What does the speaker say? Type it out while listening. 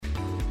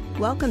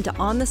Welcome to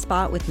On the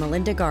Spot with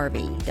Melinda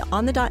Garvey, the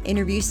On the Dot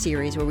interview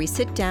series where we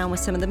sit down with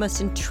some of the most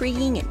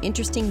intriguing and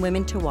interesting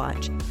women to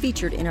watch,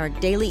 featured in our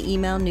daily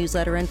email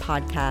newsletter and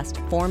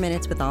podcast, 4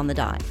 Minutes with On the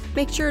Dot.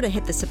 Make sure to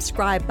hit the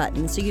subscribe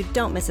button so you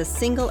don't miss a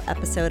single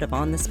episode of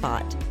On the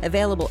Spot,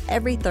 available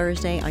every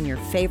Thursday on your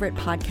favorite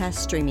podcast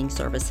streaming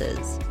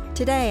services.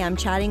 Today, I'm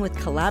chatting with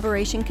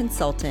collaboration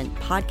consultant,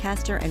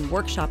 podcaster, and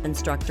workshop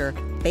instructor,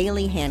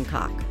 Bailey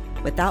Hancock.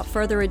 Without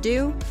further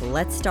ado,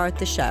 let's start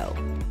the show.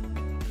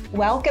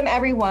 Welcome,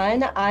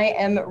 everyone. I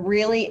am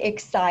really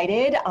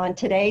excited on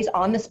today's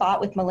On the Spot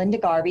with Melinda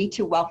Garvey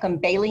to welcome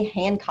Bailey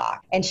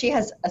Hancock. And she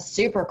has a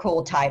super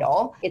cool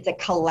title. It's a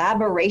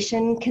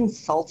collaboration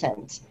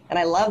consultant. And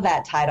I love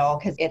that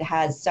title because it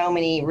has so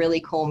many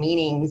really cool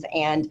meanings.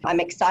 And I'm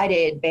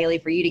excited, Bailey,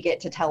 for you to get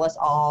to tell us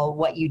all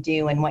what you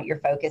do and what your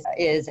focus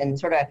is and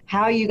sort of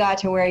how you got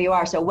to where you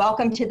are. So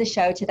welcome to the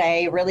show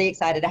today. Really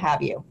excited to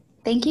have you.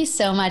 Thank you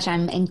so much.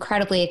 I'm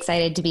incredibly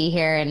excited to be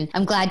here, and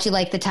I'm glad you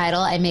like the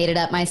title. I made it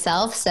up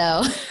myself,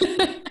 so.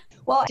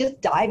 Well,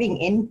 just diving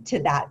into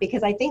that,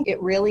 because I think it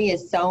really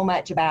is so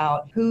much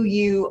about who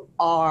you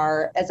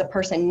are as a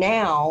person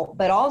now,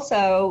 but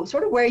also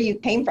sort of where you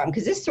came from,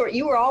 because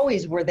you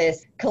were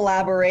this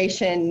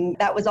collaboration,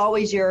 that was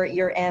always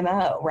your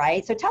MO,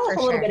 right? So tell us a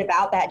little bit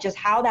about that, just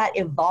how that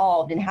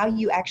evolved and how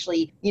you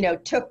actually,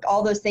 took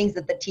all those things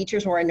that the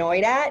teachers were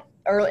annoyed at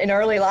in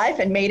early life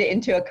and made it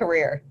into a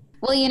career.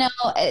 Well,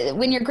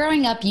 when you're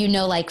growing up,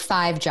 like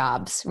 5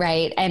 jobs,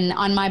 right? And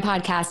on my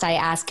podcast, I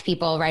ask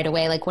people right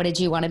away, like, what did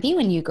you want to be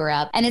when you grew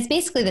up? And it's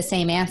basically the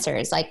same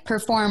answers, like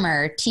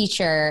performer,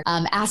 teacher,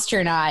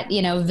 astronaut,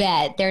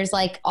 vet. There's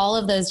like all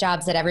of those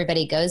jobs that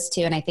everybody goes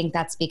to. And I think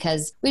that's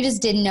because we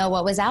just didn't know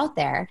what was out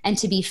there. And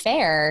to be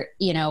fair,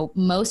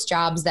 most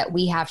jobs that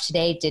we have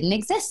today didn't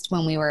exist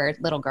when we were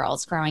little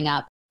girls growing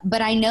up.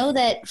 But I know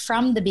that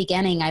from the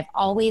beginning, I've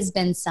always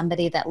been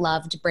somebody that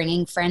loved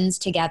bringing friends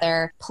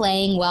together,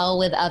 playing well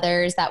with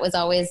others. That was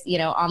always,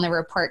 on the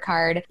report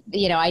card.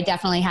 I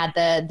definitely had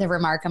the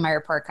remark on my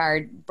report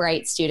card,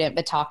 bright student,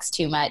 but talks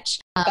too much.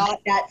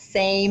 Got that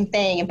same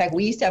thing. In fact,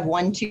 we used to have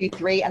 1, 2,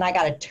 3, and I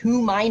got a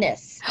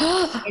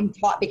 2- in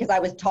talk because I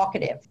was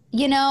talkative.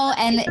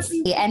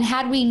 And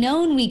had we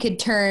known we could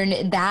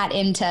turn that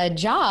into a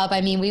job,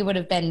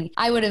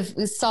 I would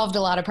have solved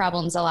a lot of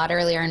problems a lot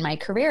earlier in my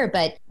career.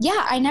 But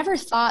yeah, I never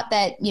thought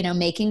that,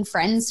 making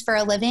friends for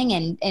a living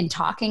and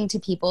talking to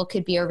people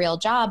could be a real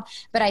job.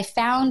 But I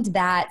found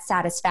that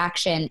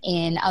satisfaction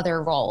in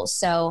other roles.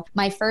 So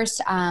my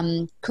first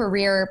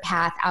career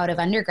path out of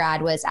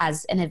undergrad was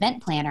as an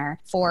event planner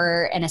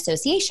for an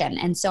association.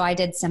 And so I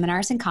did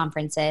seminars and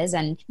conferences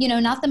and,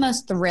 not the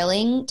most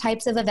thrilling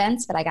types of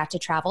events, but I got to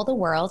travel the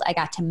world. I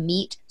got to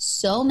meet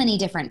so many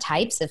different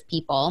types of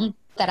people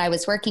that I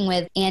was working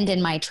with, and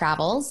in my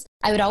travels,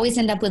 I would always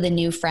end up with a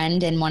new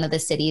friend in one of the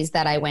cities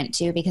that I went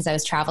to because I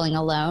was traveling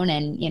alone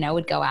and,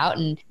 would go out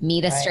and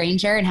meet a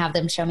stranger and have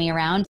them show me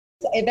around.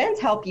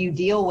 Events help you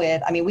deal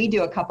with, we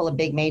do a couple of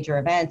big major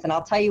events, and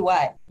I'll tell you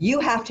what,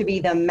 you have to be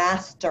the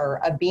master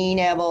of being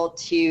able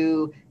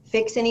to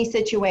fix any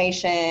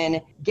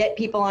situation, get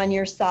people on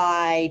your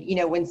side,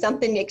 when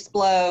something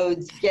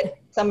explodes, get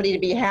somebody to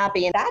be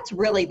happy. And that's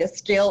really the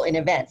skill in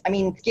events.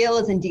 Skill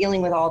is in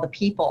dealing with all the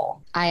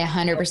people. I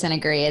 100%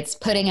 agree. It's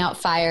putting out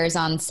fires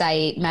on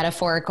site,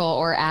 metaphorical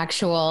or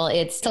actual.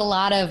 It's a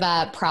lot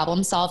of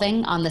problem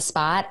solving on the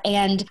spot.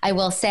 And I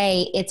will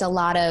say it's a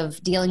lot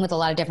of dealing with a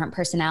lot of different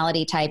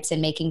personality types and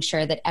making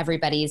sure that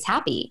everybody's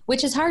happy,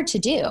 which is hard to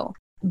do.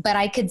 But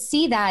I could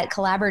see that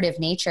collaborative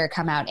nature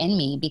come out in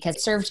me because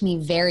it served me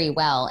very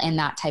well in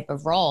that type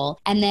of role.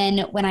 And then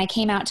when I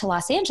came out to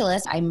Los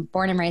Angeles, I'm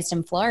born and raised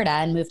in Florida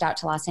and moved out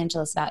to Los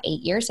Angeles about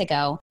 8 years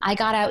ago. I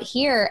got out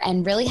here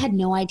and really had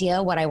no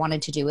idea what I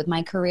wanted to do with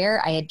my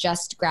career. I had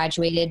just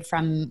graduated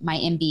from my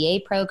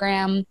MBA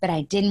program, but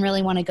I didn't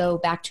really want to go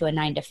back to a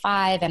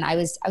 9-to-5. And I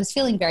was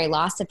feeling very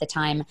lost at the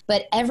time.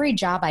 But every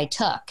job I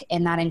took,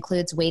 and that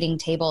includes waiting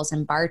tables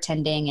and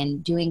bartending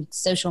and doing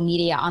social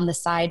media on the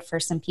side for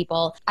some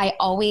people, I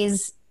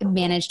always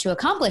managed to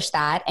accomplish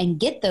that and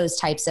get those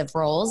types of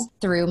roles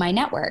through my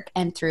network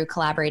and through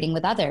collaborating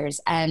with others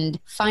and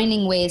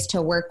finding ways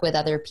to work with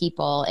other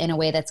people in a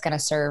way that's going to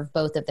serve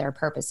both of their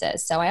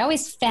purposes. So I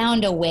always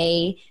found a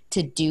way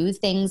to do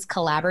things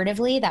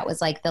collaboratively. That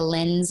was like the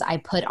lens I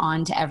put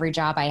on to every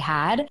job I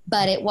had.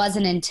 But it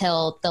wasn't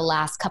until the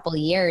last couple of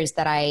years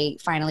that I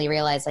finally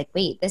realized, like,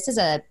 wait, this is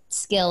a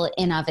skill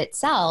in of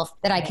itself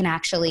that I can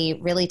actually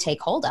really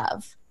take hold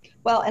of.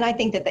 Well, and I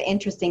think that the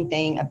interesting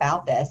thing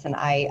about this, and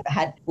I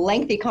had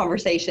lengthy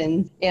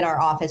conversations in our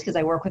office because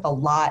I work with a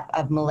lot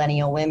of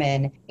millennial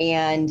women,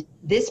 and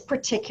this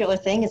particular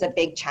thing is a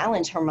big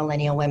challenge for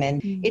millennial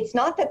women. Mm-hmm. It's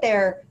not that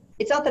they're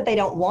it's not that they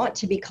don't want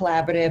to be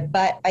collaborative,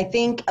 but I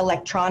think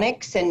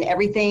electronics and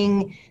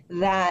everything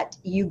that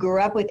you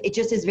grew up with, it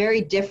just is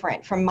very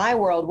different from my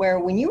world, where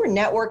when you were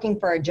networking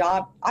for a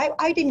job,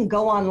 I didn't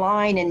go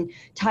online and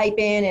type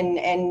in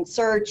and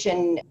search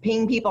and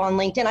ping people on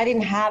LinkedIn. I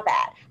didn't have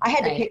that. I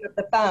had to pick up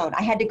the phone.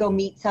 I had to go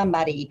meet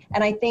somebody.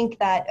 And I think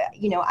that,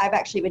 I've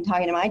actually been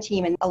talking to my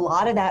team, and a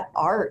lot of that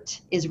art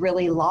is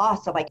really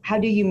lost of like, how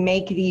do you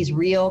make these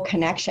real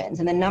connections?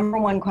 And the number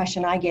one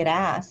question I get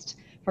asked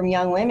from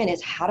young women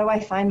is, how do I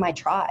find my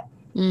tribe?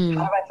 How do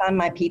I find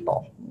my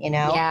people?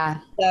 Yeah.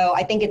 So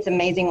I think it's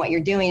amazing what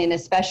you're doing, and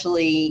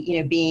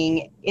especially,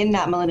 being in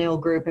that millennial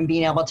group and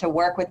being able to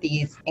work with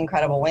these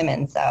incredible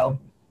women. So.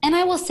 And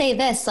I will say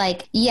this,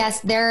 like,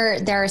 yes,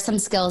 there are some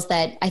skills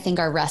that I think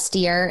are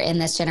rustier in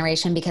this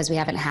generation because we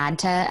haven't had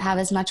to have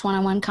as much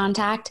one-on-one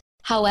contact.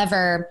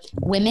 However,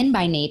 women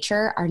by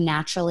nature are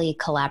naturally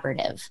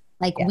collaborative.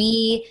 Like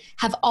we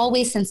have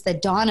always, since the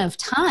dawn of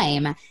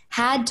time,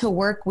 had to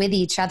work with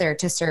each other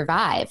to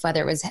survive,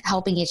 whether it was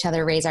helping each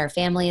other raise our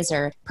families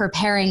or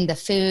preparing the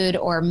food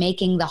or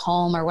making the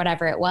home or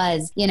whatever it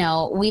was.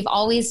 We've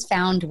always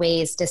found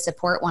ways to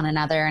support one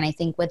another. And I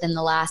think within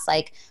the last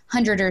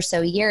 100 or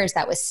so years,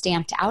 that was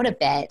stamped out a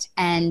bit.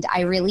 And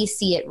I really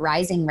see it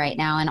rising right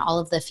now in all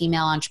of the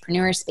female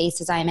entrepreneur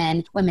spaces I'm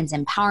in, women's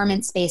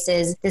empowerment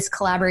spaces. This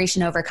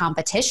collaboration over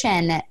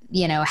competition,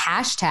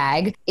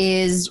 hashtag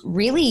is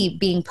really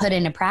being put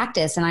into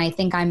practice. And I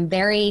think I'm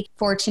very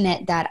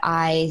fortunate that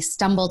I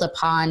stumbled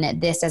upon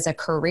this as a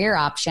career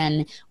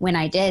option when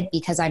I did,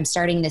 because I'm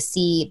starting to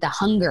see the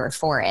hunger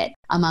for it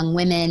among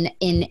women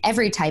in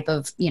every type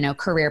of,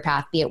 career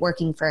path, be it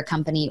working for a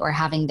company or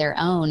having their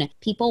own.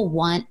 People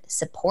want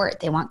support.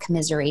 They want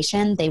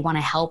commiseration. They want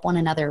to help one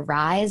another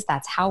rise.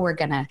 That's how we're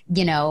going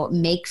to,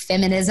 make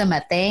feminism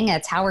a thing.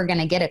 That's how we're going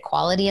to get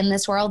equality in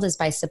this world, is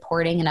by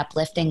supporting and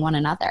uplifting one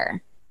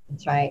another.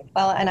 That's right.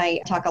 Well, and I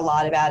talk a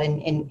lot about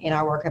in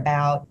our work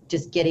about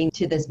just getting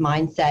to this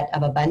mindset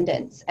of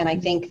abundance. And I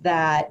think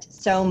that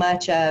so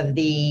much of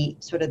the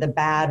sort of the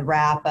bad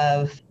rap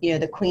of,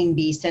 the queen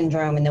bee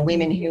syndrome and the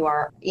women who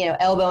are,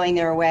 elbowing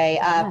their way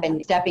up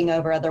and stepping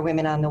over other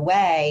women on the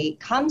way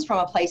comes from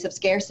a place of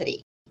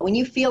scarcity. When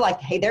you feel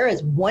like, hey, there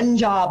is one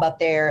job up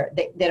there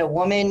that a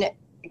woman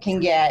can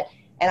get,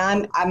 and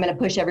I'm going to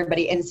push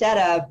everybody, instead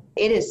of,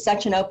 it is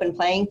such an open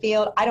playing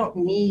field. I don't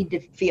need to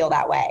feel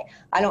that way.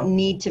 I don't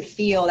need to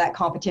feel that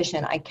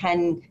competition. I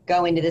can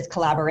go into this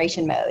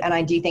collaboration mode. And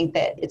I do think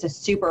that it's a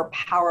super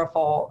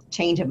powerful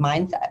change of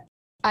mindset.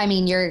 I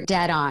mean, you're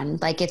dead on.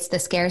 It's the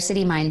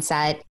scarcity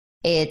mindset.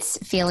 It's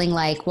feeling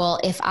like, well,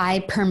 if I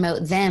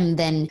promote them,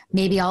 then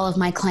maybe all of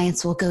my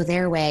clients will go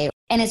their way.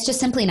 And it's just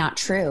simply not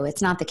true.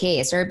 It's not the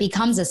case, or it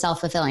becomes a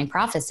self-fulfilling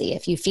prophecy.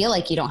 If you feel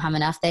like you don't have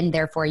enough, then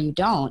therefore you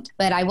don't.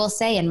 But I will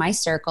say in my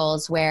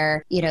circles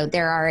where,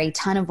 there are a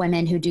ton of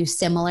women who do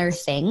similar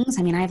things.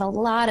 I mean, I have a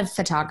lot of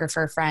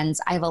photographer friends.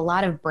 I have a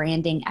lot of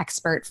branding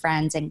expert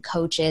friends and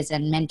coaches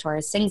and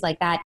mentors, things like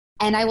that.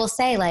 And I will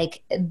say,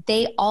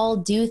 they all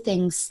do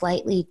things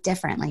slightly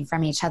differently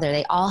from each other.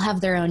 They all have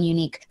their own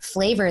unique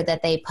flavor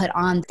that they put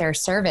on their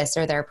service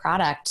or their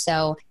product.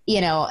 So,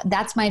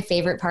 that's my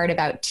favorite part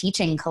about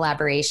teaching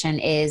collaboration,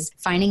 is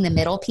finding the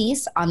middle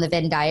piece on the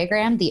Venn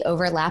diagram, the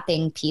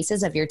overlapping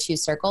pieces of your two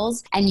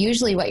circles. And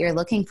usually what you're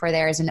looking for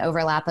there is an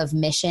overlap of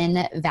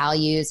mission,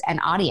 values, and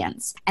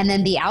audience. And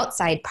then the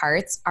outside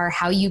parts are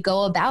how you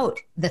go about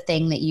the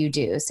thing that you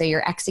do. So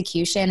your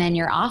execution and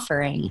your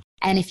offering.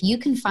 And if you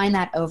can find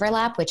that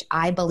overlap, which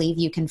I believe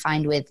you can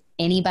find with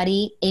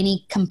anybody,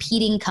 any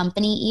competing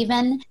company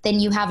even, then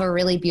you have a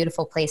really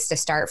beautiful place to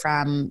start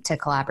from to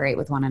collaborate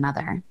with one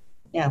another.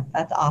 Yeah,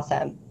 that's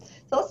awesome.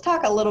 So let's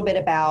talk a little bit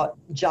about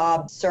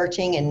job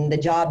searching and the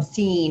job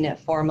scene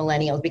for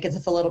millennials, because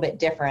it's a little bit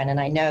different. And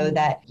I know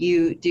that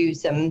you do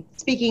some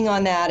speaking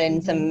on that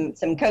and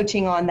some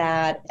coaching on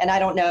that. And I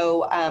don't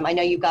know, I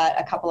know you've got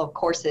a couple of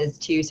courses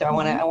too. So I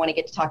want to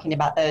get to talking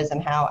about those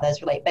and how those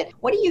relate. But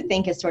what do you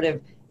think is sort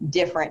of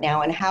different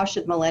now, and how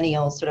should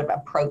millennials sort of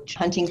approach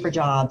hunting for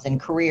jobs and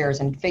careers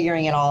and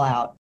figuring it all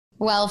out?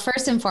 Well,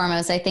 first and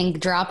foremost, I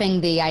think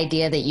dropping the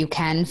idea that you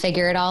can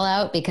figure it all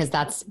out, because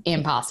that's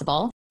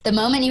impossible. The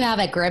moment you have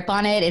a grip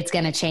on it, it's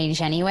going to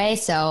change anyway.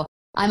 So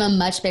I'm a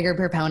much bigger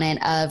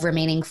proponent of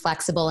remaining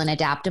flexible and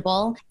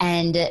adaptable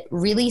and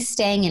really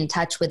staying in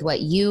touch with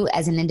what you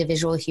as an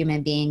individual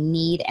human being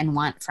need and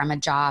want from a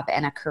job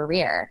and a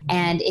career.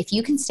 And if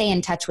you can stay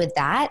in touch with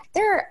that,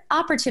 there are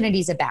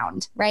opportunities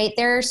abound, right?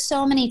 There are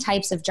so many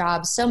types of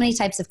jobs, so many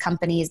types of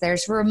companies.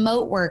 There's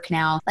remote work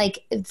now.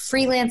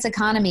 Freelance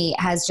economy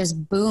has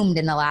just boomed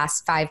in the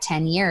last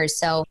 5-10 years.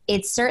 So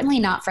it's certainly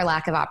not for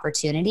lack of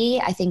opportunity.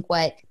 I think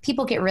what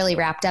people get really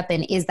wrapped up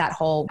in is that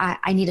whole,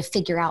 I need to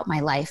figure out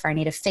my life, or I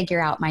need to figure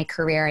out my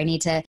career. I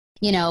need to,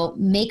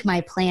 make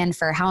my plan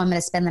for how I'm going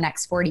to spend the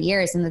next 40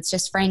 years. And it's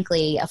just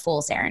frankly a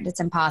fool's errand. It's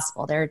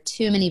impossible. There are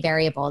too many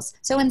variables.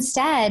 So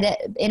instead,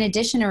 in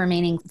addition to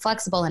remaining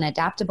flexible and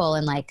adaptable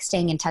and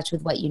staying in touch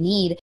with what you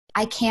need,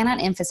 I cannot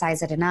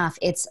emphasize it enough.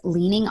 It's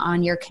leaning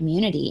on your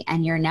community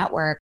and your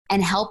network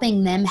and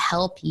helping them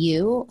help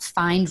you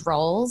find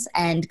roles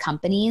and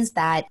companies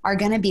that are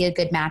going to be a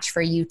good match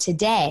for you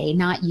today,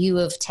 not you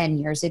of 10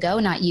 years ago,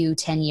 not you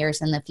 10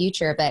 years in the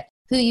future, but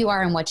who you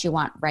are and what you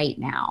want right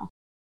now.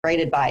 Great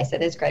advice.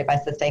 It is great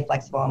advice to stay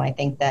flexible. And I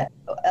think that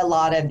a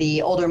lot of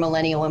the older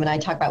millennial women I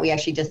talk about, we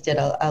actually just did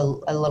a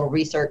little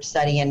research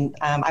study, and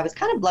I was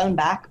kind of blown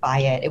back by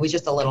it. It was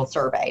just a little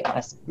survey,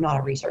 not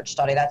a research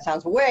study. That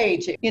sounds way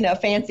too,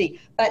 fancy.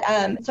 But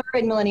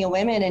surveyed millennial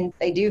women, and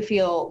they do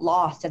feel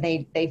lost, and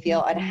they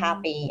feel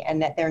unhappy,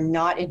 and that they're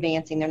not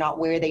advancing. They're not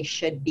where they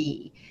should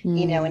be,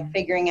 and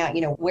figuring out,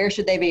 where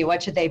should they be?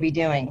 What should they be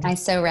doing? I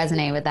so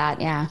resonate with that.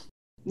 Yeah.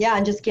 Yeah,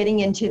 and just getting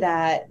into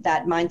that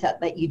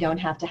mindset that you don't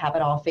have to have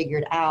it all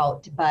figured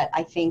out. But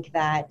I think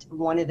that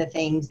one of the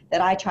things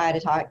that I try to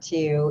talk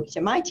to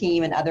my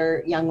team and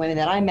other young women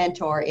that I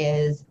mentor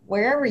is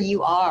wherever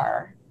you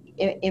are,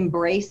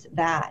 embrace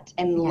that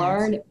and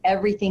learn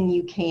everything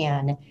you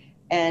can,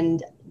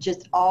 and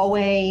just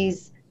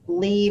always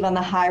leave on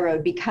the high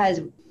road, because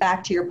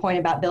back to your point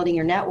about building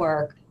your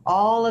network,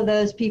 all of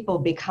those people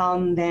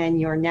become then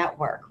your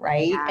network,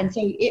 right? Yeah. And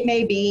so it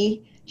may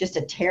be just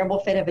a terrible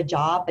fit of a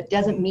job, but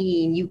doesn't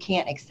mean you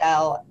can't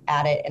excel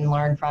at it and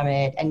learn from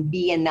it and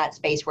be in that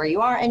space where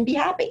you are and be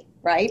happy,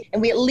 right?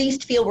 And we at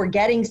least feel we're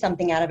getting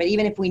something out of it,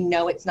 even if we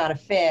know it's not a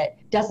fit,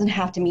 doesn't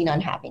have to mean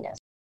unhappiness.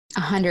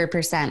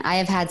 100%. I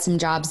have had some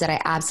jobs that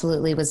I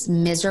absolutely was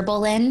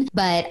miserable in,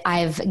 but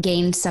I've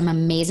gained some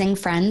amazing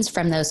friends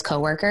from those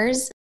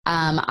coworkers.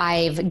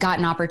 I've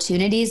gotten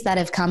opportunities that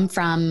have come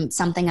from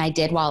something I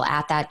did while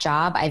at that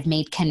job. I've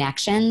made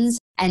connections.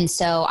 And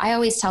so I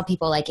always tell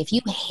people, like, if you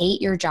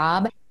hate your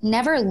job,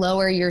 never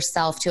lower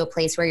yourself to a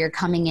place where you're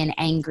coming in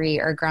angry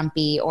or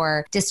grumpy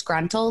or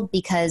disgruntled,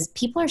 because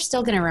people are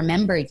still going to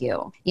remember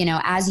you,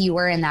 as you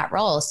were in that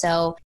role.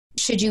 So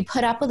should you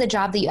put up with a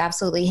job that you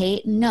absolutely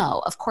hate?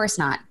 No, of course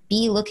not.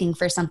 Be looking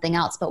for something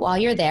else. But while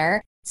you're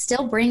there,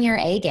 still bring your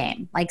A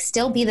game,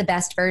 still be the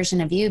best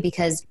version of you,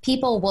 because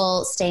people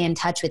will stay in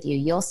touch with you.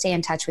 You'll stay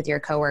in touch with your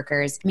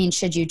coworkers. I mean,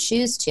 should you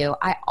choose to?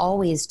 I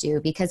always do,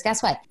 because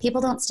guess what?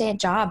 People don't stay at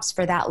jobs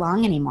for that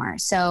long anymore.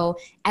 So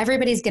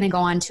everybody's going to go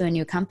on to a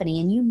new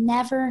company, and you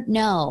never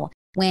know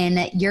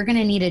when you're going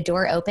to need a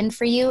door opened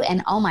for you.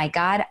 And oh my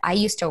God, I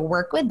used to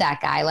work with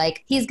that guy.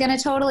 He's going to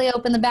totally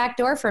open the back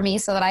door for me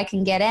so that I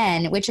can get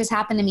in, which has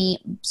happened to me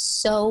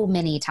so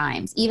many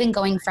times. Even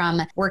going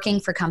from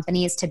working for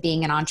companies to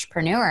being an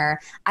entrepreneur,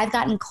 I've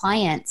gotten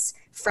clients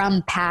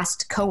from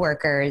past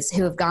coworkers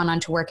who have gone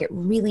on to work at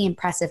really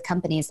impressive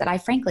companies that I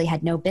frankly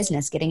had no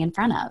business getting in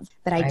front of.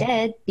 But I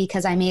did,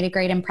 because I made a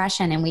great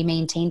impression and we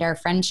maintained our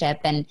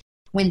friendship. And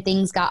when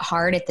things got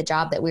hard at the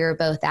job that we were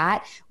both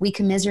at, we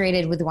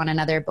commiserated with one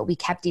another, but we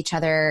kept each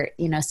other,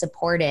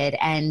 supported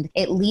and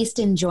at least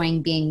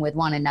enjoying being with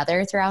one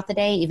another throughout the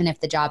day, even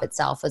if the job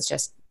itself was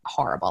just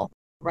horrible.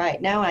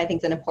 Right. Now, I think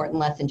it's an important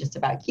lesson just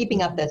about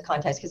keeping up those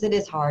contacts, because it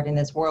is hard in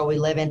this world we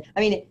live in. I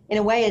mean, in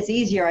a way, it's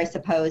easier, I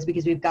suppose,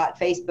 because we've got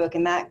Facebook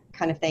and that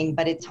kind of thing,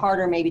 but it's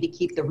harder maybe to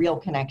keep the real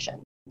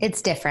connection.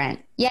 It's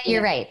different. Yeah,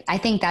 you're right. I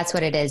think that's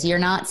what it is. You're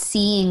not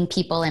seeing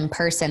people in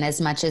person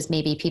as much as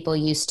maybe people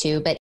used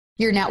to, but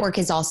your network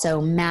is also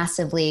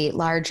massively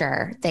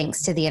larger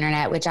thanks to the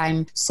internet, which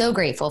I'm so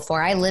grateful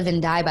for. I live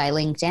and die by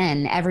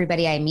LinkedIn.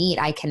 Everybody I meet,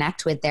 I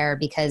connect with there,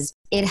 because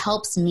it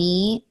helps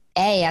me,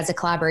 as a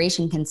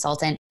collaboration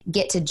consultant,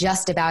 get to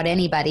just about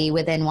anybody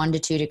within 1 to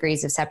 2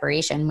 degrees of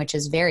separation, which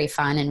is very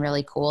fun and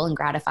really cool and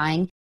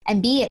gratifying.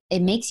 And B,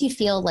 it makes you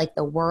feel like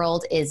the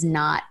world is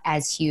not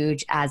as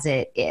huge as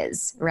it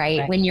is,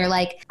 right? When you're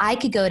like, I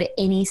could go to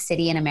any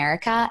city in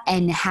America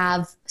and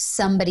have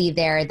somebody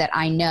there that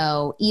I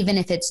know, even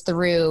if it's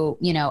through,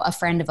 a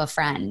friend of a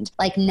friend.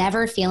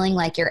 Never feeling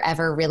like you're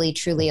ever really,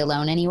 truly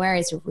alone anywhere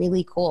is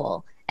really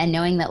cool. And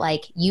knowing that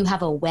you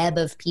have a web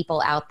of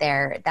people out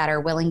there that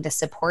are willing to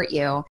support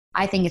you,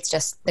 I think it's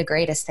just the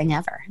greatest thing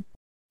ever.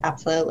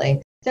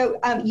 Absolutely. So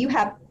you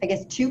have, I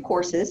guess, 2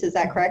 courses, is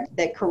that correct?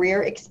 The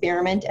Career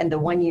Experiment and the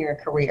 1-Year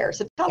Career.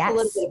 So tell us a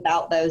little bit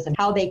about those and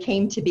how they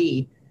came to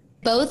be.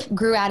 Both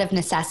grew out of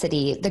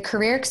necessity. The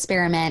Career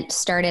Experiment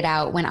started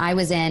out when I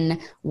was in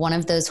one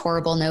of those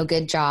horrible, no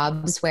good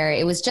jobs where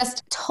it was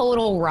just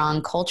total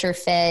wrong culture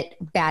fit,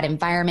 bad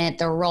environment.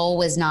 The role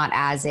was not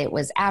as it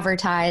was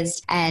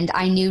advertised. And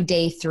I knew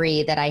day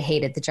 3 that I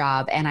hated the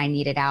job and I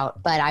needed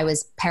out, but I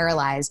was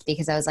paralyzed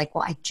because I was like,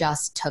 well, I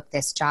just took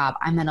this job.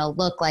 I'm going to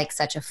look like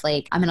such a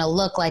flake. I'm going to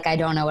look like I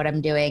don't know what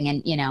I'm doing.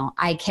 And,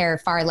 I care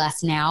far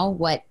less now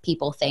what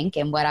people think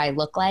and what I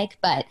look like.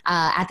 But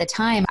at the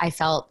time I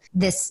felt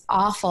this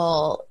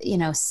awful,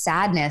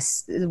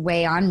 sadness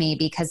weigh on me,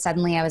 because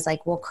suddenly I was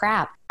like, well,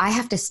 crap, I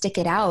have to stick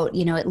it out,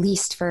 at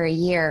least for a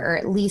year or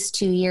at least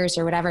 2 years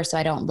or whatever, so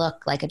I don't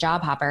look like a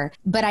job hopper.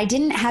 But I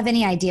didn't have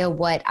any idea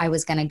what I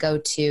was going to go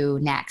to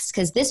next,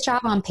 because this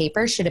job on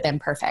paper should have been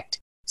perfect.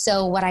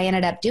 So what I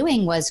ended up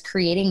doing was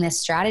creating this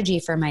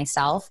strategy for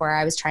myself where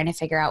I was trying to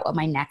figure out what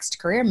my next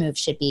career move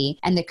should be.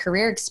 And the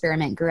Career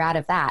Experiment grew out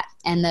of that.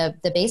 And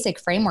the basic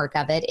framework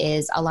of it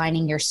is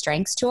aligning your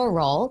strengths to a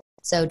role,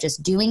 So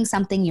just doing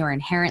something you're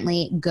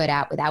inherently good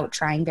at without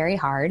trying very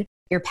hard,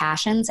 your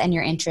passions and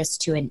your interests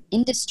to an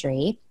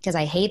industry, because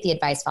I hate the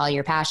advice, follow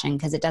your passion,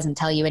 because it doesn't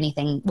tell you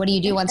anything. What do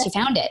you do once you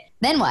found it?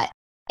 Then what?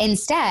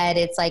 Instead,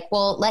 it's like,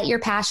 well, let your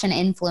passion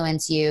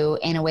influence you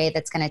in a way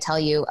that's going to tell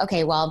you,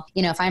 okay, well,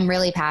 if I'm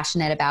really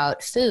passionate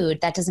about food,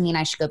 that doesn't mean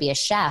I should go be a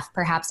chef.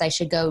 Perhaps I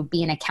should go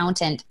be an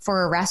accountant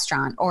for a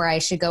restaurant, or I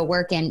should go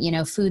work in,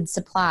 food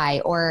supply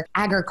or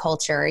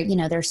agriculture.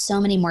 There's so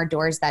many more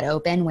doors that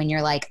open when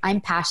you're like, I'm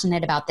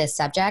passionate about this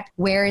subject.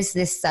 Where is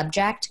this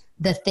subject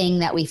the thing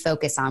that we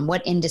focus on?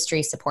 What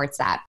industry supports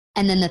that?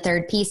 And then the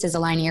third piece is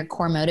aligning your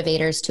core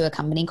motivators to a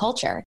company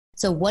culture.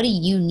 So what do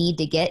you need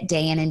to get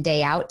day in and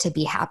day out to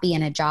be happy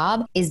in a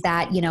job? Is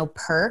that,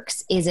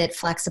 perks? Is it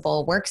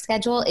flexible work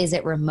schedule? Is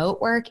it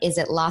remote work? Is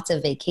it lots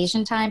of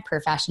vacation time,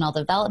 professional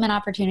development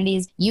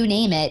opportunities? You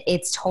name it,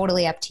 it's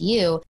totally up to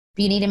you.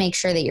 But you need to make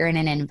sure that you're in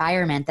an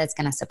environment that's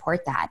going to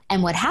support that.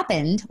 And what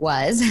happened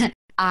was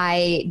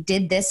I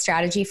did this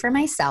strategy for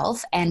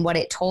myself. And what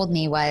it told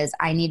me was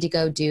I need to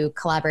go do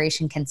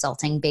collaboration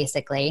consulting,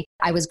 basically.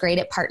 I was great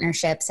at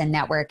partnerships and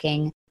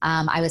networking.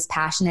 I was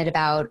passionate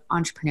about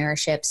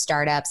entrepreneurship,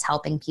 startups,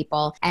 helping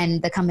people.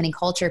 And the company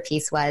culture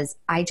piece was,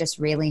 I just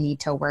really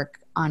need to work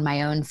on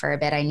my own for a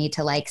bit. I need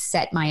to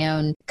set my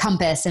own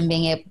compass and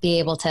be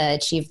able to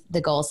achieve the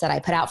goals that I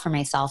put out for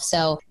myself.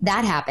 So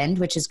that happened,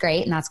 which is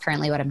great. And that's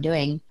currently what I'm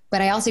doing.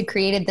 But I also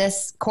created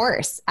this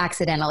course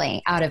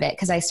accidentally out of it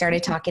because I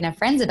started talking to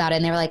friends about it.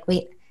 And they were like,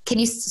 wait, can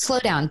you slow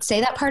down?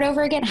 Say that part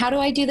over again. How do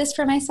I do this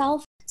for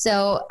myself?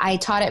 So I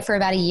taught it for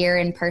about a year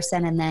in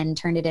person and then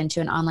turned it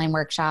into an online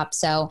workshop.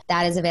 So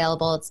that is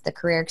available. It's the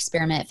career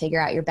experiment,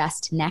 figure out your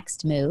best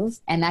next move.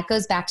 And that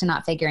goes back to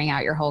not figuring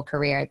out your whole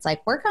career. It's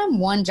like, work on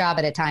one job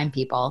at a time,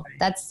 people.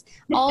 That's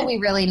all we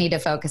really need to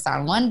focus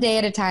on. One day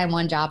at a time,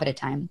 one job at a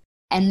time.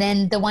 And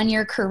then the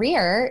 1-year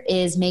career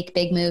is make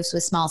big moves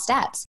with small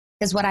steps.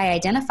 Because what I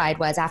identified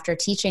was after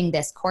teaching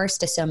this course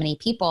to so many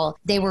people,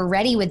 they were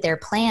ready with their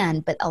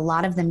plan, but a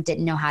lot of them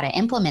didn't know how to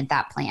implement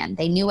that plan.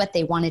 They knew what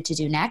they wanted to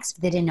do next,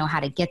 but they didn't know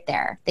how to get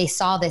there. They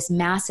saw this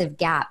massive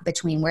gap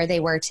between where they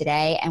were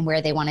today and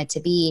where they wanted to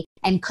be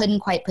and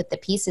couldn't quite put the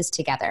pieces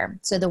together.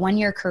 So the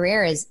 1-year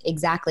career is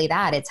exactly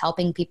that. It's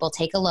helping people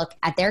take a look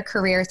at their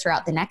career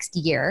throughout the next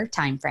year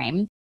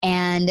timeframe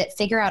and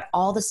figure out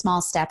all the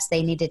small steps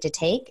they needed to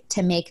take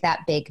to make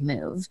that big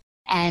move.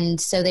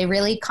 And so they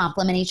really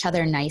complement each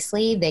other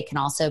nicely. They can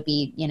also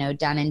be,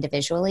 done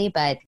individually.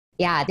 But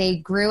yeah, they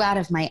grew out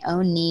of my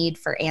own need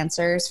for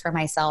answers for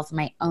myself,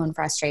 my own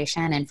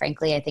frustration. And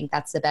frankly, I think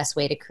that's the best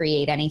way to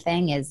create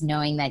anything is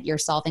knowing that you're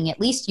solving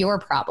at least your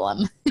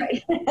problem.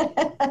 Right.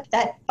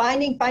 That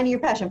finding your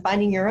passion,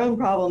 finding your own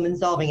problem and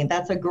solving it.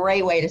 That's a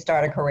great way to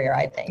start a career,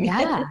 I think.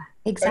 Yeah,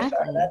 exactly.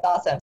 Sure. That's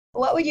awesome.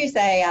 What would you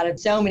say out of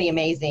so many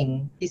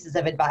amazing pieces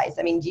of advice?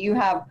 I mean, do you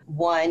have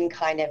one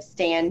kind of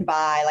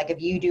standby, like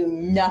if you do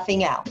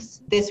nothing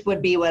else, this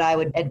would be what I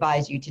would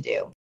advise you to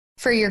do?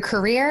 For your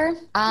career,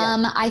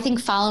 I think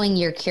following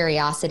your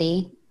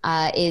curiosity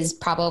is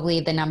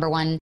probably the number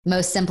one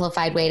most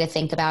simplified way to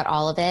think about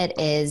all of it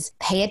is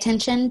pay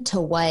attention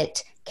to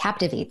what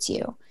captivates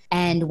you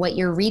and what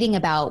you're reading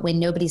about when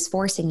nobody's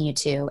forcing you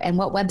to, and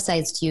what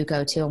websites do you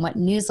go to and what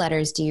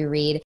newsletters do you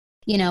read?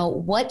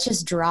 What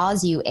just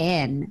draws you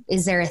in?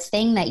 Is there a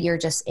thing that you're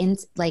just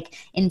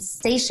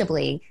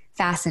insatiably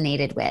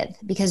fascinated with?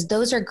 Because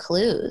those are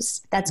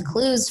clues. That's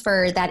clues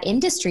for that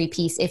industry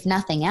piece, if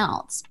nothing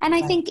else. And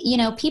I think,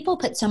 people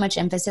put so much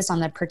emphasis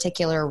on the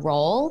particular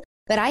role,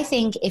 but I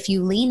think if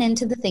you lean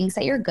into the things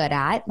that you're good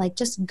at,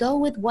 just go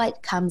with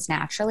what comes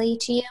naturally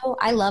to you.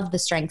 I love the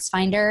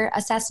StrengthsFinder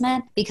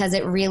assessment because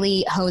it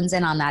really hones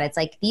in on that. It's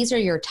like, these are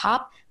your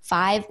top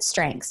 5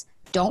 strengths.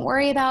 Don't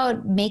worry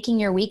about making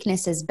your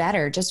weaknesses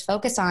better. Just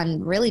focus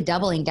on really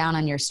doubling down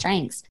on your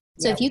strengths.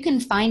 So if you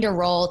can find a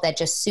role that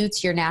just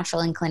suits your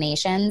natural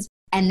inclinations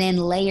and then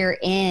layer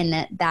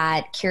in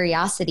that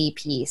curiosity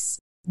piece,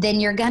 then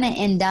you're going to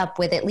end up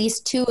with at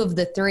least 2 of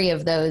the 3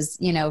 of those,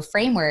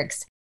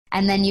 frameworks.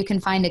 And then you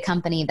can find a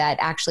company that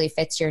actually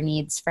fits your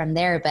needs from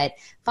there. But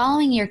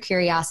following your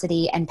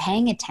curiosity and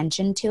paying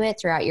attention to it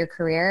throughout your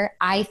career,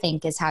 I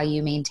think is how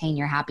you maintain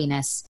your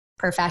happiness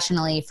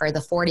professionally for the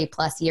 40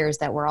 plus years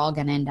that we're all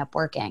going to end up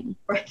working.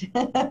 Right.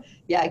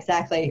 Yeah,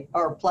 exactly.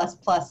 Or plus.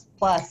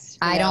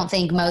 I don't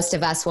think most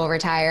of us will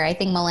retire. I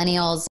think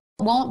millennials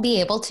won't be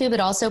able to, but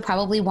also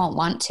probably won't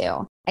want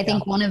to. I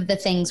think one of the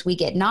things we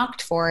get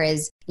knocked for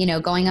is,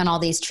 going on all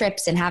these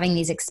trips and having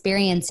these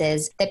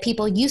experiences that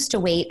people used to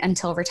wait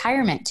until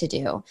retirement to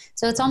do.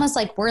 So it's almost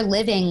like we're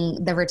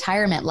living the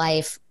retirement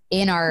life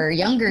in our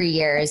younger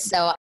years.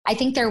 So I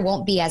think there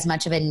won't be as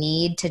much of a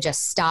need to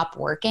just stop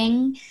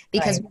working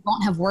because we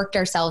won't have worked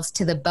ourselves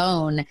to the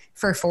bone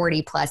for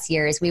 40 plus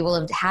years. We will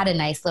have had a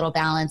nice little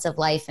balance of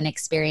life and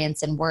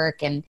experience and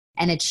work and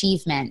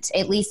achievement.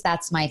 At least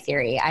that's my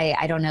theory.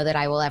 I don't know that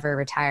I will ever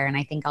retire, and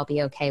I think I'll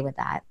be okay with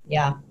that.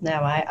 Yeah, no,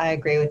 I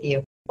agree with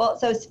you. Well,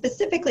 so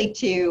specifically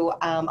to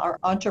our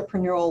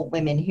entrepreneurial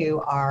women who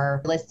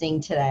are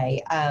listening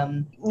today,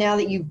 now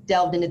that you've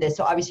delved into this,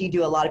 so obviously you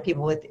do a lot of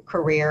people with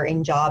career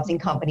and jobs and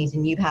companies,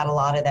 and you've had a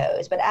lot of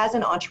those. But as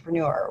an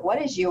entrepreneur,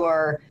 what is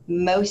your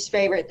most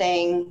favorite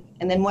thing?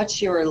 And then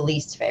what's your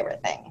least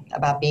favorite thing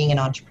about being an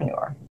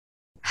entrepreneur?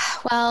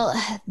 Well,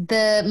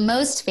 the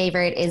most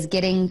favorite is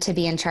getting to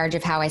be in charge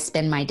of how I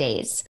spend my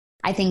days.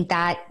 I think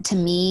that to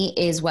me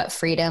is what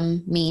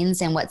freedom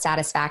means, and what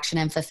satisfaction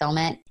and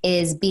fulfillment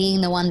is,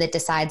 being the one that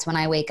decides when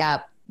I wake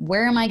up,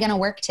 where am I going to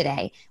work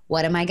today?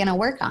 What am I going to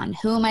work on?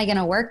 Who am I going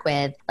to work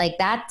with? Like,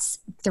 that's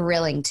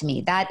thrilling to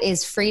me. That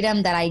is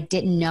freedom that I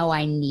didn't know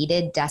I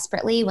needed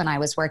desperately when I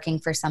was working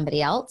for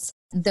somebody else.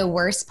 The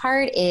worst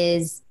part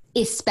is,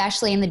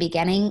 especially in the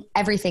beginning,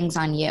 everything's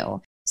on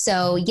you.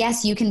 So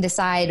yes, you can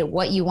decide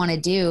what you want to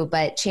do,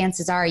 but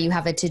chances are you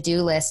have a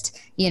to-do list,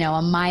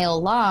 a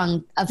mile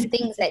long of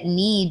things that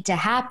need to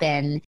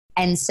happen.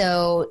 And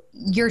so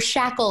you're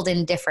shackled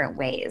in different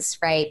ways,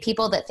 right?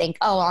 People that think,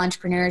 oh,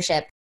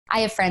 entrepreneurship, I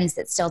have friends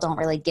that still don't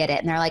really get it.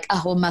 And they're like,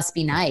 oh, well, it must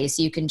be nice.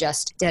 You can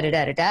just come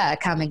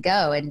and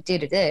go and do.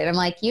 And I'm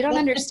like, you don't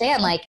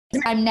understand. Like,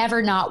 I'm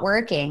never not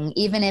working,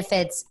 even if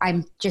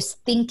I'm just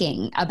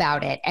thinking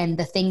about it and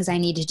the things I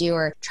need to do,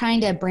 or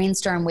trying to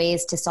brainstorm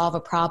ways to solve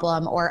a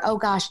problem, or, oh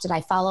gosh, did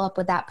I follow up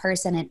with that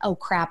person? And oh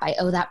crap, I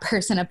owe that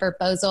person a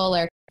proposal,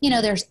 or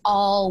there's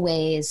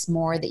always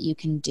more that you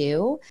can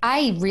do.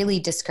 I really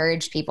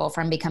discourage people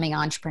from becoming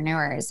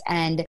entrepreneurs.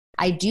 And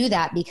I do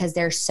that because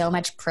there's so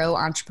much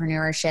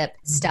pro-entrepreneurship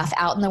stuff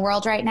out in the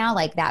world right now.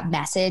 Like, that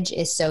message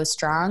is so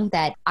strong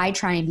that I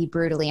try and be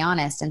brutally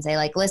honest and say,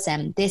 like,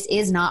 listen, this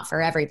is not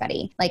for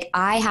everybody. Like,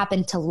 I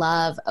happen to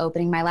love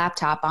opening my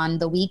laptop on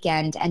the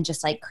weekend and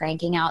just like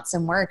cranking out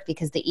some work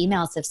because the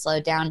emails have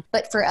slowed down.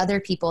 But for other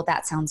people,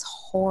 that sounds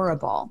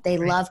horrible. They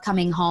love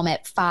coming home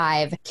at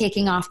 5,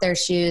 kicking off their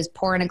shoes,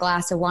 pouring a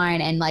glass of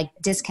wine, and like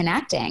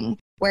disconnecting.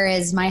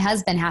 Whereas my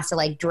husband has to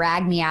like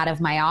drag me out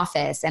of my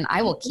office, and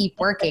I will keep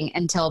working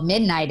until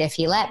midnight if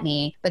he let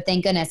me. But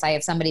thank goodness I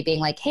have somebody being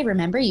like, hey,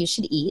 remember, you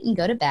should eat and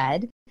go to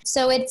bed.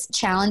 So it's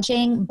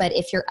challenging, but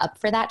if you're up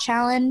for that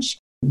challenge,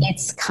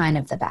 it's kind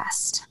of the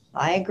best.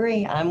 I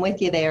agree. I'm with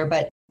you there,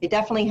 but it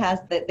definitely has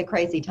the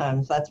crazy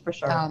times. That's for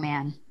sure. Oh,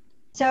 man.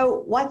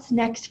 So what's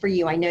next for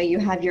you? I know you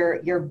have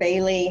your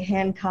Bailey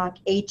Hancock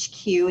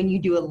HQ, and you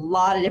do a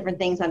lot of different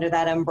things under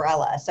that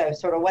umbrella. So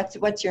sort of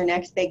what's your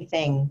next big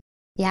thing?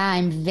 Yeah,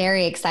 I'm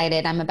very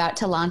excited. I'm about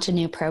to launch a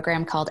new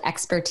program called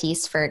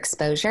Expertise for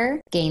Exposure,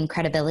 gain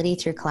credibility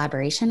through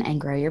collaboration and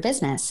grow your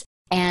business.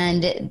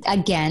 And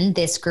again,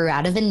 this grew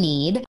out of a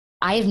need.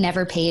 I've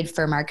never paid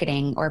for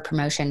marketing or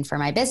promotion for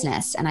my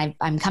business. And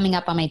I'm coming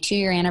up on my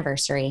 2-year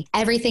anniversary.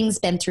 Everything's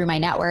been through my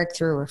network,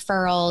 through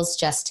referrals,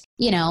 just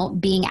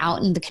being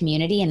out in the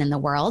community and in the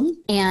world.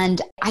 And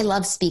I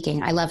love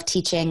speaking. I love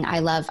teaching. I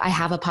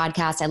have a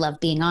podcast. I love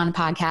being on a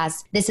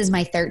podcast. This is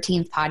my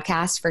 13th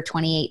podcast for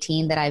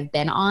 2018 that I've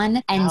been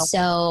on. And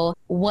so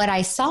what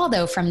I saw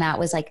though from that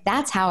was like,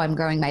 that's how I'm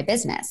growing my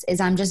business,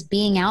 is I'm just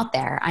being out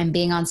there. I'm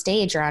being on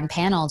stage or on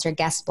panels or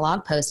guest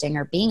blog posting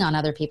or being on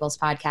other people's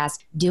podcasts,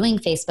 doing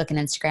Facebook and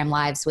Instagram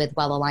lives with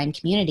well-aligned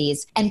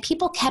communities. And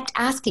people kept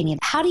asking me,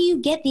 how do you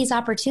get these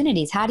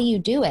opportunities? How do you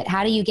do it?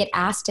 How do you get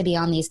asked to be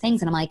on these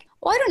things? And I'm like,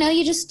 well, I don't know.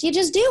 You just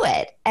do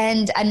it.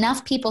 And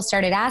enough people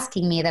started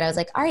asking me that I was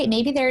like, all right,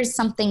 maybe there's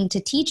something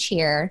to teach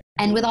here.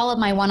 And with all of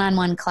my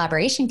one-on-one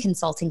collaboration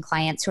consulting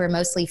clients who are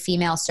mostly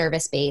female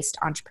service-based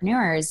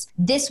entrepreneurs,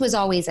 this was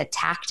always a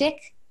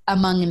tactic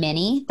among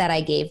many that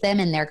I gave them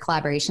in their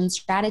collaboration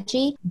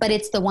strategy, but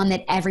it's the one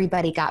that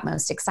everybody got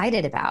most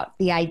excited about.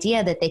 The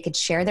idea that they could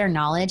share their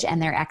knowledge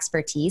and their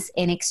expertise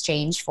in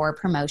exchange for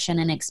promotion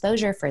and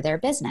exposure for their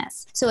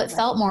business. So it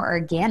felt more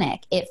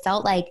organic. It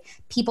felt like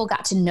people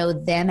got to know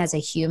them as a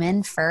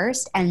human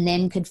first and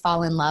then could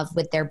fall in love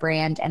with their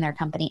brand and their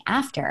company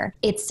after.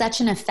 It's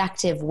such an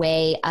effective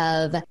way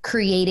of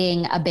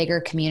creating a bigger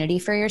community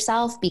for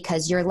yourself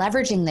because you're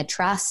leveraging the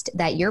trust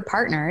that your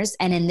partners,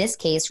 and in this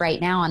case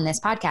right now on this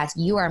podcast,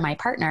 you are my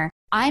partner.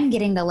 I'm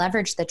getting to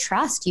leverage the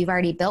trust you've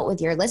already built with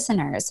your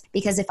listeners,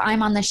 because if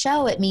I'm on the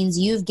show, it means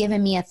you've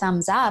given me a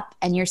thumbs up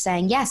and you're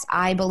saying, yes,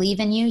 I believe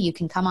in you. You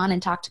can come on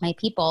and talk to my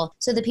people.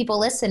 So the people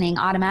listening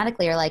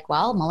automatically are like,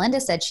 well, Melinda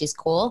said she's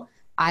cool.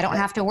 I don't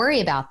have to worry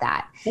about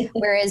that.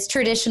 Whereas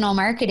traditional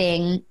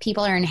marketing,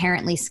 people are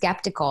inherently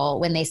skeptical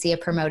when they see a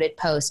promoted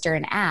post or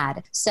an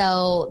ad.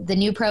 So the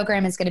new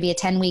program is going to be a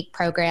 10-week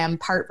program,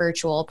 part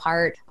virtual,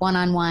 part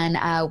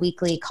one-on-one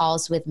weekly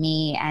calls with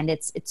me. And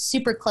it's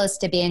super close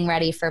to being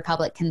ready for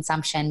public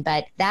consumption.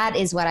 But that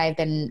is what I've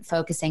been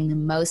focusing the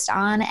most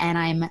on. And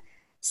I'm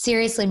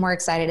seriously more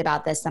excited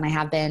about this than I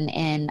have been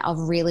in a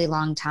really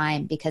long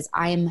time, because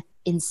I'm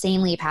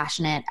insanely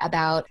passionate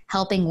about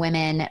helping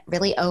women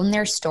really own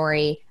their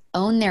story,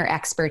 own their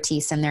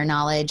expertise and their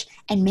knowledge,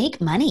 and make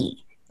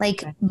money.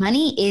 Like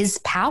money is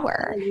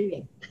power.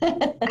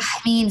 I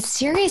mean,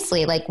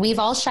 seriously, like we've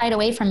all shied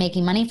away from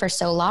making money for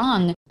so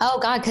long. Oh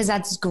God, because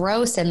that's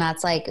gross. And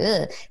that's like,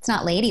 ugh, it's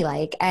not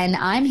ladylike. And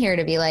I'm here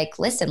to be like,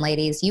 listen,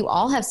 ladies, you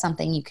all have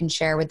something you can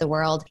share with the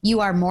world.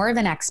 You are more of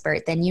an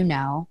expert than you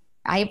know.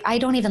 I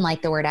don't even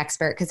like the word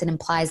expert because it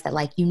implies that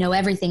like, you know,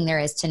 everything there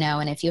is to know.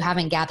 And if you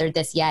haven't gathered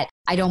this yet,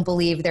 I don't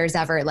believe there's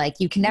ever like,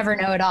 you can never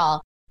know it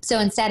all. So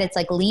instead, it's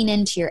like lean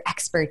into your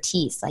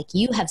expertise. Like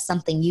you have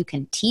something you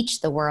can teach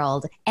the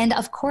world. And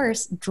of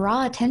course,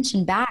 draw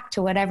attention back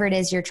to whatever it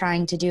is you're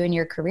trying to do in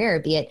your career,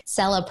 be it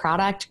sell a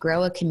product,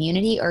 grow a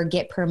community, or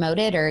get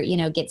promoted or, you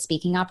know, get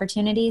speaking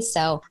opportunities.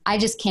 So I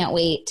just can't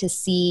wait to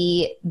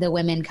see the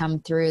women come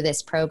through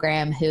this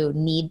program who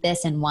need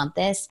this and want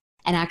this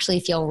and actually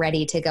feel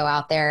ready to go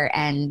out there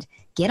and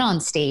get on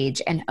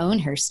stage and own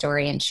her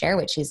story and share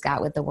what she's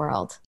got with the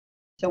world.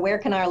 So where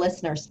can our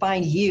listeners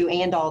find you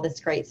and all this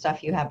great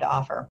stuff you have to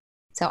offer?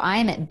 So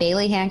I'm at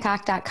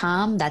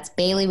BaileyHancock.com. That's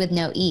Bailey with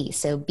no E.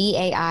 So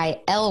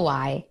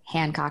BAILY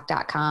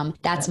Hancock.com.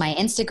 That's my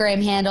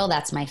Instagram handle.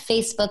 That's my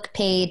Facebook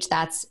page.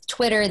 That's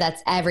Twitter.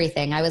 That's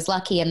everything. I was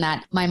lucky in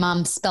that my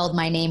mom spelled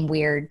my name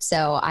weird.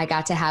 So I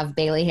got to have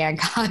Bailey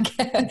Hancock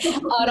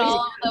on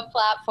all of the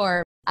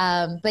platforms.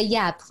 But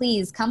yeah,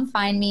 please come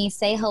find me,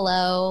 say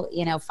hello,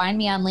 you know, find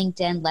me on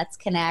LinkedIn. Let's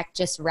connect.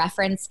 Just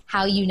reference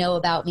how you know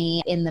about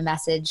me in the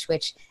message,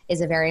 which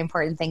is a very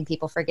important thing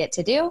people forget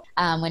to do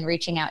when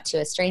reaching out to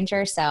a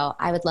stranger. So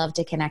I would love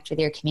to connect with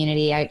your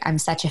community. I'm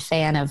such a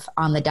fan of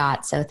On the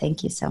Dot. So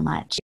thank you so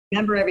much.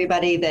 Remember,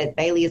 everybody, that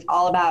Bailey is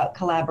all about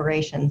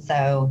collaboration.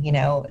 So, you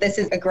know, this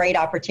is a great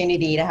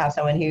opportunity to have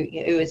someone who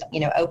is, you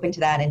know, open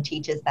to that and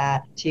teaches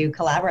that to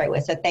collaborate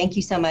with. So thank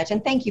you so much.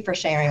 And thank you for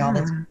sharing all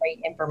this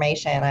great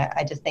information.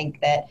 I just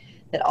think that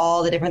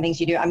all the different things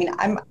you do. I mean,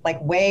 I'm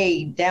like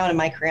way down in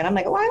my career and I'm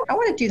like, well, I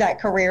want to do that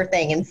career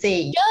thing and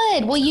see.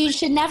 Good. Well, you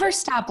should never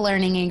stop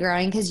learning and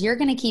growing because you're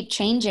going to keep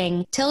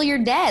changing till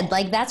you're dead.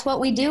 Like that's what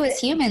we do as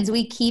humans.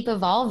 We keep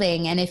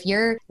evolving. And if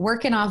you're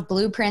working off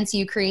blueprints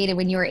you created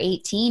when you were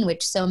 18,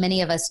 which so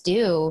many of us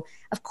do,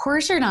 of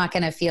course you're not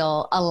going to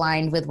feel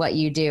aligned with what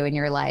you do in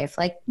your life.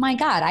 Like, my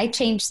God, I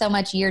changed so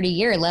much year to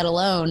year, let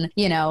alone,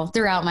 you know,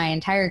 throughout my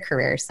entire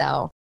career.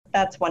 So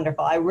that's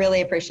wonderful. I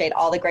really appreciate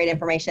all the great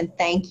information.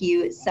 Thank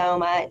you so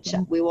much.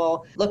 We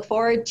will look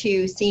forward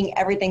to seeing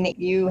everything that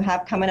you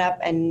have coming up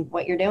and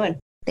what you're doing.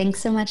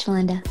 Thanks so much,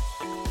 Melinda.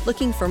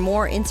 Looking for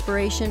more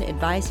inspiration,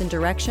 advice, and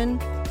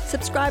direction?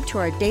 Subscribe to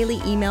our daily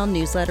email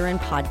newsletter and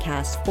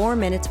podcast, 4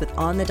 Minutes with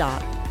On the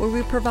Dot, where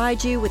we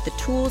provide you with the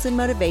tools and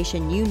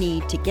motivation you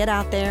need to get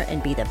out there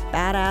and be the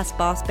badass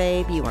boss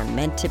babe you are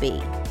meant to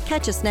be.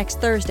 Catch us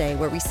next Thursday,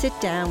 where we sit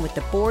down with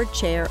the board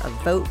chair of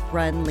Vote,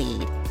 Run,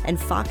 Lead and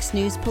Fox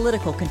News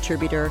political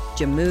contributor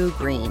Jamu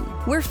Green.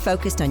 We're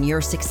focused on your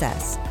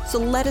success, so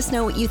let us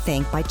know what you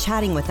think by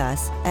chatting with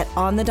us at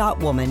On the Dot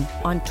Woman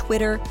on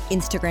Twitter,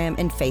 Instagram,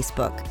 and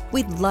Facebook.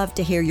 We'd love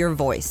to hear your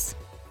voice.